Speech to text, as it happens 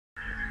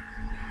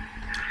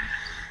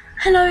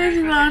Hello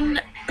everyone,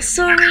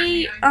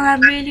 sorry, I'm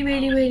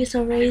really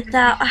sorry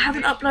that I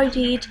haven't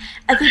uploaded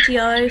a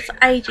video for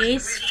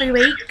ages, 3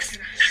 weeks.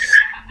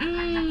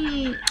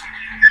 I'm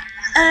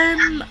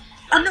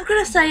not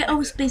going to say I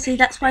was busy,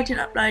 that's why I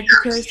didn't upload,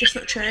 because that's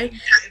not true.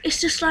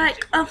 It's just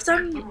like, I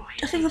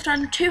think I've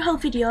done 2 whole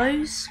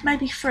videos,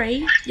 maybe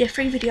 3, yeah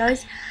 3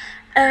 videos,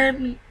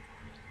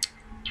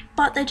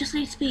 but they just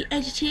need to be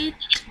edited,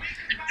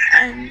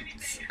 and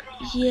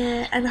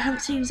yeah, and I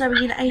haven't seen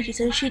Zoe in ages,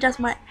 and she does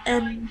my,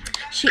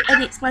 she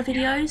edits my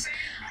videos,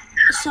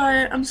 so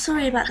I'm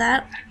sorry about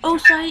that.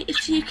 Also,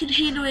 if you can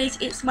hear noise,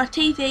 it's my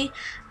TV,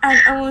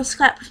 and I'm on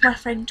Skype with my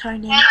friend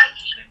Tony.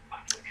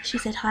 She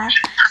said hi.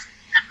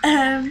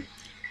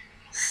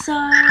 So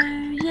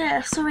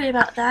yeah, sorry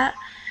about that.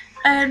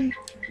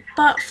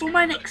 But for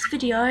my next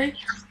video,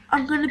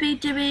 I'm going to be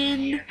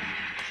doing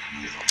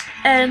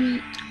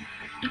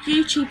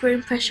YouTuber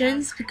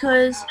impressions,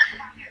 because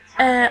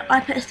I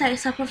put a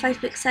status up on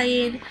Facebook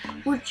saying,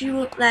 would you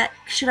want, like,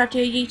 should I do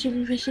a YouTube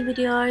impression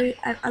video,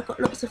 and I got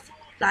lots of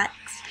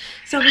likes,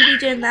 so I'm going to be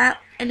doing that,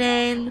 and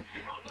then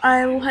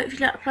I will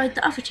hopefully upload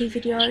the other 2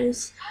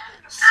 videos.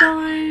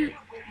 So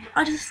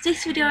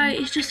this video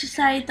is just to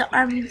say that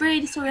I'm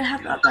really sorry I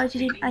haven't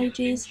uploaded in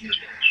ages,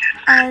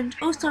 and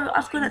also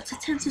I've gone up to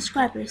 10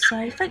 subscribers,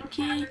 so thank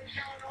you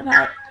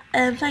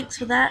thanks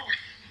for that.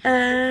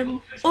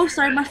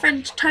 Also, my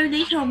friend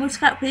Toni, who I'm on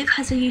Skype with,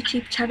 has a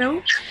YouTube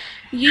channel.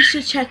 You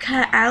should check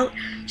her out.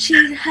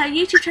 Her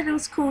YouTube channel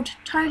is called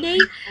Toni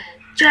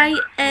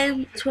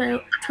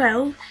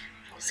JM12.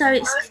 So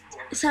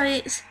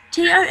it's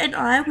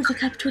TONI with a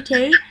capital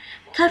T,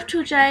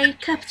 capital J,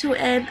 capital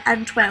M,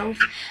 and 12.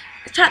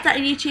 Type that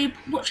on YouTube,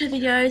 watch her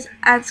videos,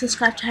 and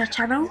subscribe to her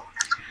channel.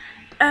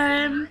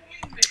 That's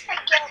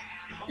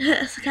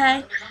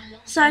okay.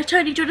 So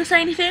Toni, do you want to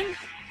say anything?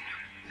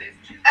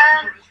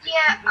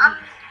 Yeah, I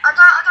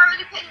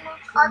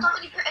don't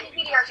really put any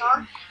videos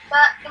on,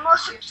 but the more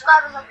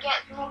subscribers I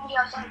get, the more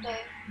videos I do.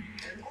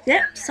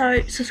 Yep, so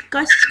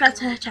go subscribe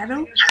to her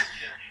channel.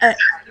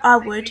 I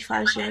would if I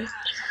was you.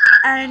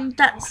 And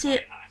that's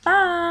it.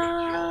 Bye.